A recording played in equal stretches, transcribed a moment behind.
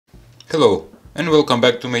Hello and welcome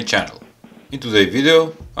back to my channel. In today's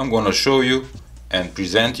video I'm gonna show you and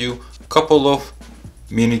present you a couple of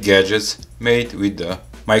mini gadgets made with the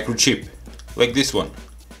microchip, like this one,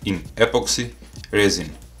 in epoxy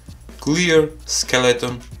resin. Clear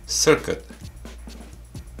skeleton circuit.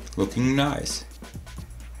 Looking nice.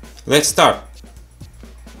 Let's start.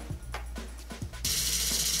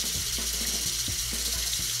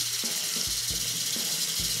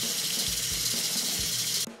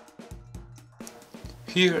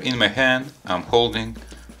 Here in my hand I'm holding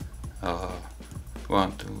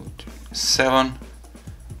 7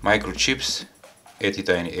 microchips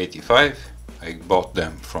ATtiny85. I bought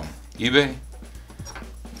them from eBay.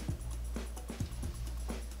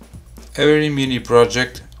 Every mini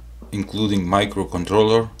project, including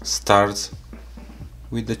microcontroller, starts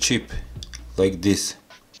with the chip, like this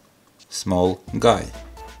small guy.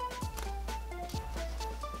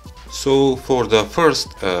 So for the first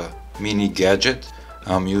mini gadget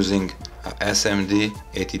I'm using a SMD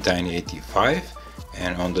ATtiny85,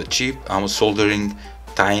 and on the chip I'm soldering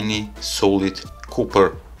tiny solid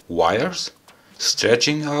copper wires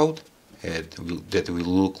stretching out that will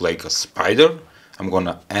look like a spider. I'm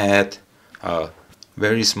gonna add a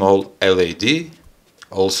very small LED,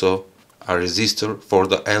 also a resistor for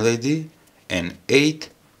the LED, and 8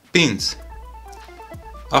 pins.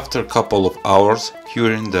 After a couple of hours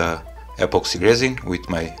curing the epoxy resin with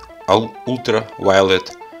my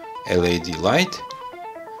ultraviolet LED light,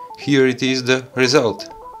 here it is the result.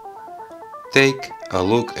 Take a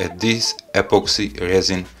look at this epoxy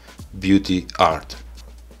resin beauty art.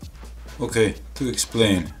 Okay, to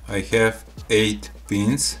explain, I have 8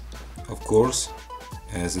 pins, of course,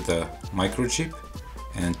 as the microchip,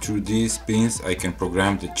 and through these pins I can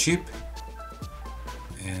program the chip,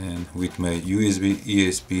 and with my USB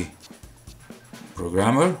ESP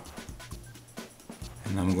programmer.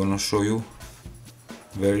 And I'm gonna show you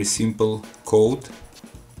very simple code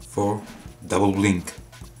for double blink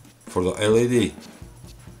for the LED.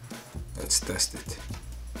 Let's test it.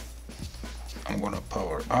 I'm gonna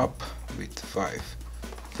power up with 5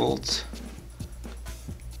 volts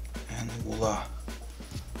and voila,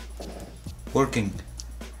 working,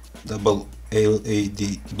 double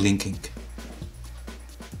LED blinking.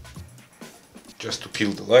 Just to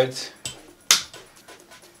kill the lights.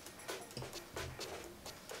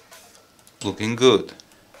 Looking good.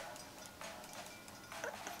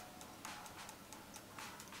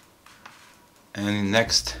 And in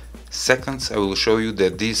next seconds I will show you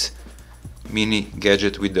that this mini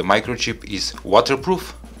gadget with the microchip is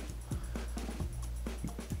waterproof,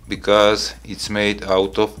 because it's made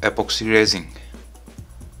out of epoxy resin.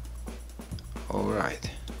 Alright.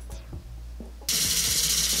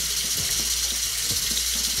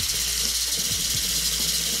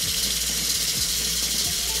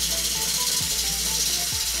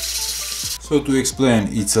 So to explain,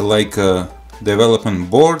 it's like a development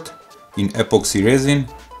board in epoxy resin,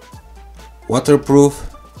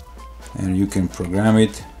 waterproof, and you can program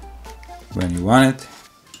it when you want it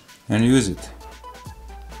and use it.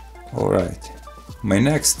 Alright, my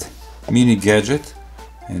next mini gadget,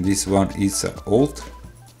 and this one is an old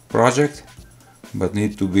project but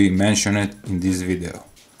need to be mentioned in this video.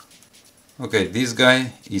 Okay, this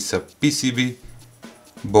guy is a PCB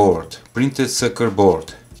board, printed circuit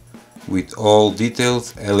board, with all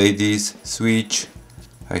details, LEDs, switch.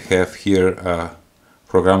 I have here a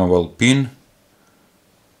programmable pin,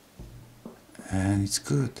 and it's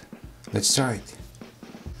good. Let's try it.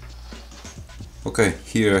 Okay,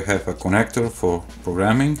 here I have a connector for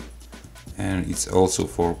programming, and it's also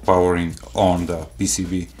for powering on the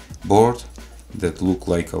PCB board that look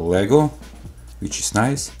like a Lego, which is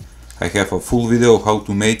nice. I have a full video how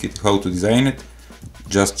to make it, how to design it.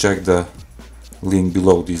 Just check the link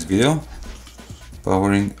below this video.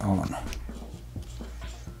 Powering on,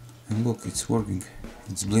 and look, it's working,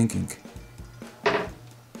 it's blinking.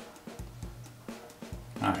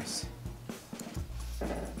 Nice.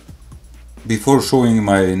 Before showing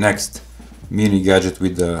my next mini gadget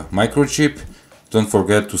with the microchip, don't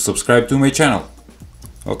forget to subscribe to my channel.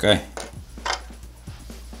 Okay.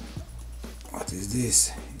 What is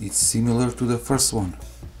this? It's similar to the first one.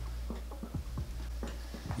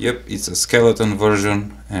 Yep, it's a skeleton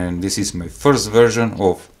version, and this is my first version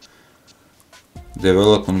of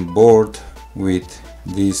development board with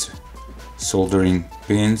these soldering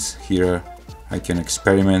pins. Here I can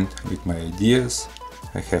experiment with my ideas.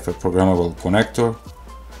 I have a programmable connector.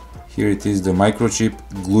 Here it is, the microchip,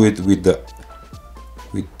 glue it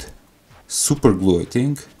with super glue, I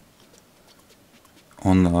think,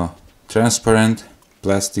 on a transparent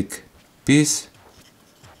plastic piece.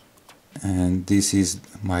 and this is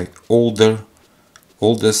my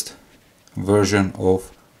oldest version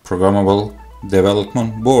of programmable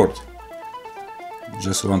development board.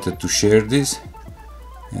 Just wanted to share this,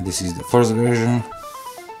 and this is the first version.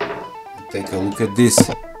 Take a look at this.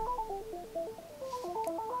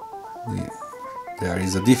 There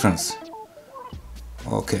is a difference.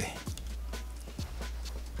 Okay,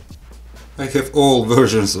 I have all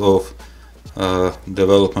versions of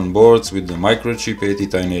development boards with the Microchip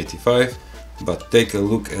ATtiny85, but take a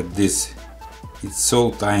look at this. It's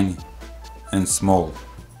so tiny and small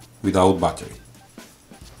without battery.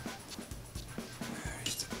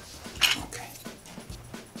 Okay,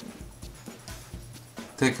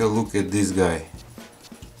 take a look at this guy.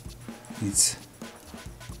 It's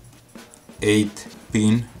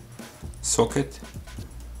 8-pin socket.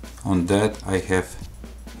 On that I have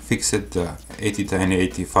fixed the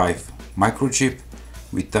ATtiny85 microchip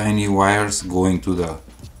with tiny wires going to the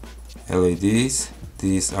LEDs.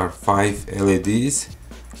 These are 5 LEDs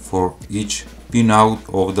for each pin out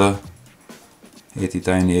of the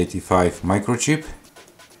ATtiny85 microchip.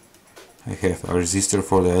 I have a resistor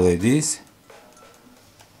for the LEDs,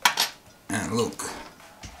 and look,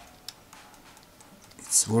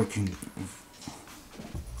 it's working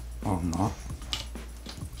or not.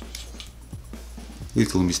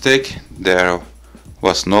 Little mistake, there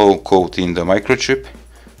was no code in the microchip,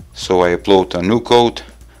 so I upload a new code,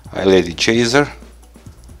 LED chaser,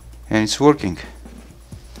 and it's working.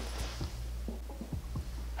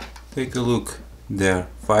 Take a look, there are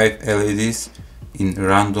 5 LEDs in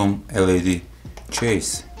random LED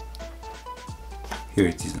chase. Here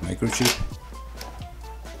it is, the microchip,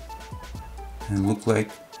 and look like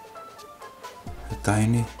a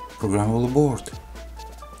tiny programmable board,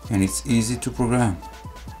 and it's easy to program.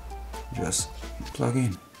 Just plug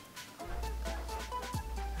in.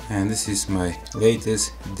 And this is my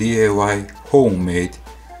latest DIY homemade,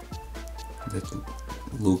 that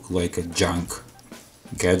look like a junk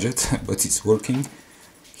gadget, but it's working.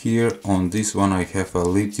 Here on this one I have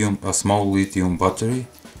a small lithium battery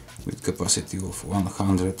with capacity of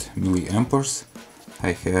 100 milliamperes.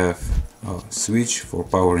 I have a switch for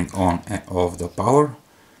powering on and off the power,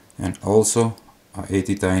 and also a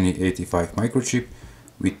ATtiny85 microchip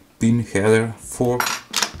with pin header for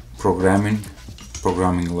programming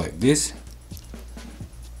like this.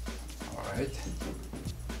 Alright.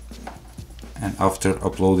 And after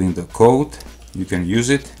uploading the code you can use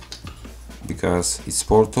it because it's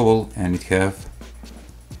portable and it have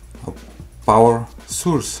a power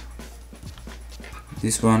source.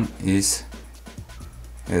 This one is,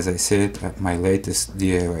 as I said, my latest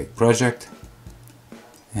DIY project,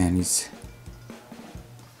 and it's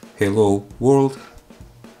Hello World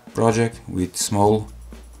project with small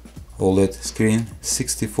OLED screen,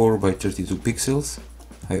 64 by 32 pixels.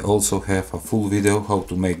 I also have a full video how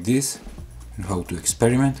to make this and how to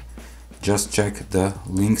experiment. Just check the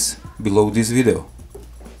links below this video.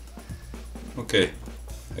 Okay,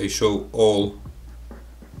 I show all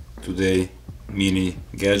today mini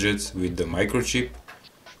gadgets with the microchip,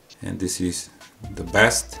 and this is the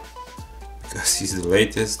best because it's the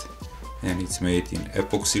latest and it's made in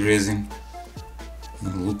epoxy resin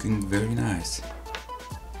and looking very nice.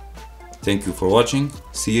 Thank you for watching.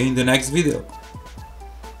 See you in the next video.